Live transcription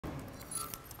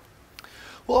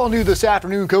Well, new this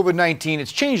afternoon, COVID-19,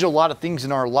 it's changed a lot of things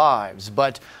in our lives,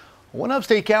 but one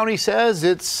upstate county says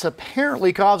it's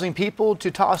apparently causing people to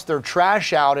toss their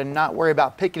trash out and not worry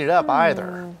about picking it up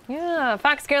either. Yeah,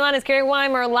 Fox Carolina's Carrie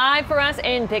Weimer live for us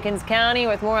in Pickens County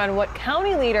with more on what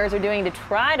county leaders are doing to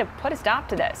try to put a stop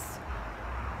to this.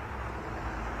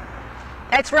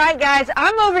 That's right, guys.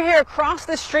 I'm over here across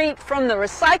the street from the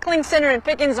recycling center in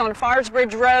Pickens on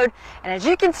Farsbridge Road. And as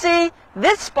you can see,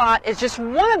 this spot is just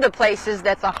one of the places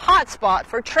that's a hot spot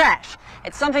for trash.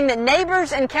 It's something that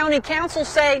neighbors and county council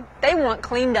say they want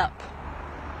cleaned up.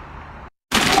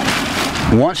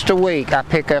 Once a week, I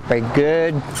pick up a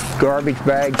good garbage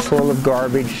bag full of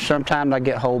garbage. Sometimes I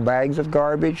get whole bags of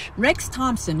garbage. Rex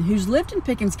Thompson, who's lived in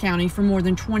Pickens County for more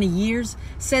than 20 years,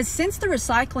 says since the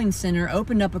recycling center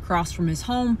opened up across from his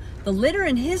home, the litter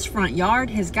in his front yard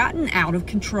has gotten out of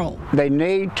control. They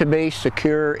need to be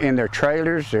secure in their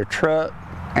trailers, their truck,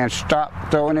 and stop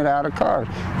throwing it out of cars.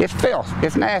 It's filth.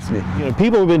 It's nasty. You know,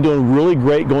 people have been doing really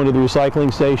great going to the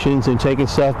recycling stations and taking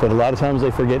stuff, but a lot of times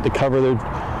they forget to cover their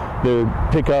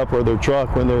pickup or their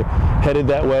truck when they're headed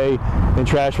that way, and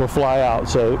trash will fly out.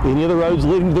 So any of the roads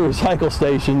leading to the recycle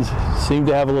stations seem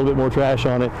to have a little bit more trash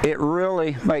on it. It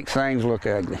really makes things look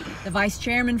ugly. The vice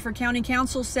chairman for county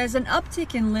council says an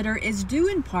uptick in litter is due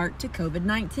in part to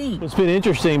COVID-19. It's been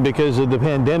interesting because of the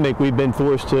pandemic. We've been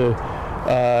forced to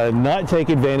not take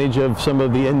advantage of some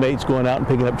of the inmates going out and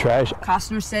picking up trash.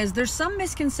 Costner says there's some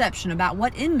misconception about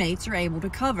what inmates are able to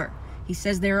cover. He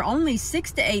says there are only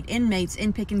 6 to 8 inmates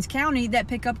in Pickens County that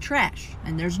pick up trash,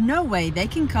 and there's no way they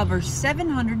can cover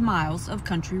 700 miles of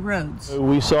country roads.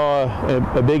 We saw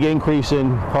a big increase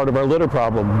in part of our litter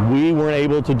problem. We weren't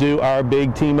able to do our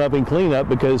big team up and clean up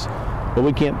because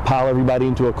we can't pile everybody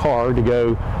into a car to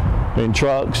go, and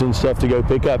trucks and stuff to go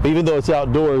pick up. Even though it's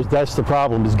outdoors, that's the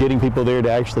problem, is getting people there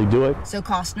to actually do it. So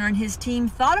Costner and his team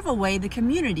thought of a way the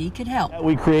community could help.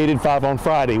 We created 5 on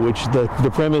Friday, which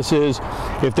the premise is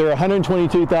if there are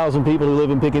 122,000 people who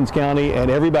live in Pickens County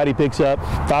and everybody picks up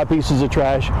 5 pieces of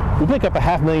trash, we pick up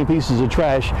 500,000 pieces of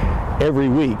trash every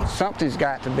week. Something's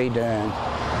got to be done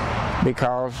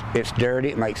because it's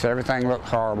dirty, it makes everything look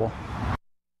horrible.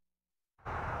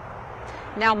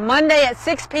 Now Monday at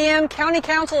 6 p.m., County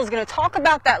Council is going to talk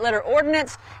about that litter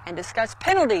ordinance and discuss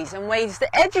penalties and ways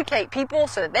to educate people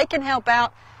so that they can help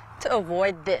out to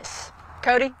avoid this.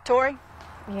 Cody, Tori?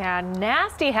 Yeah,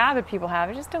 nasty habit people have.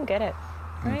 I just don't get it,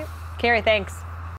 right? Carrie, thanks.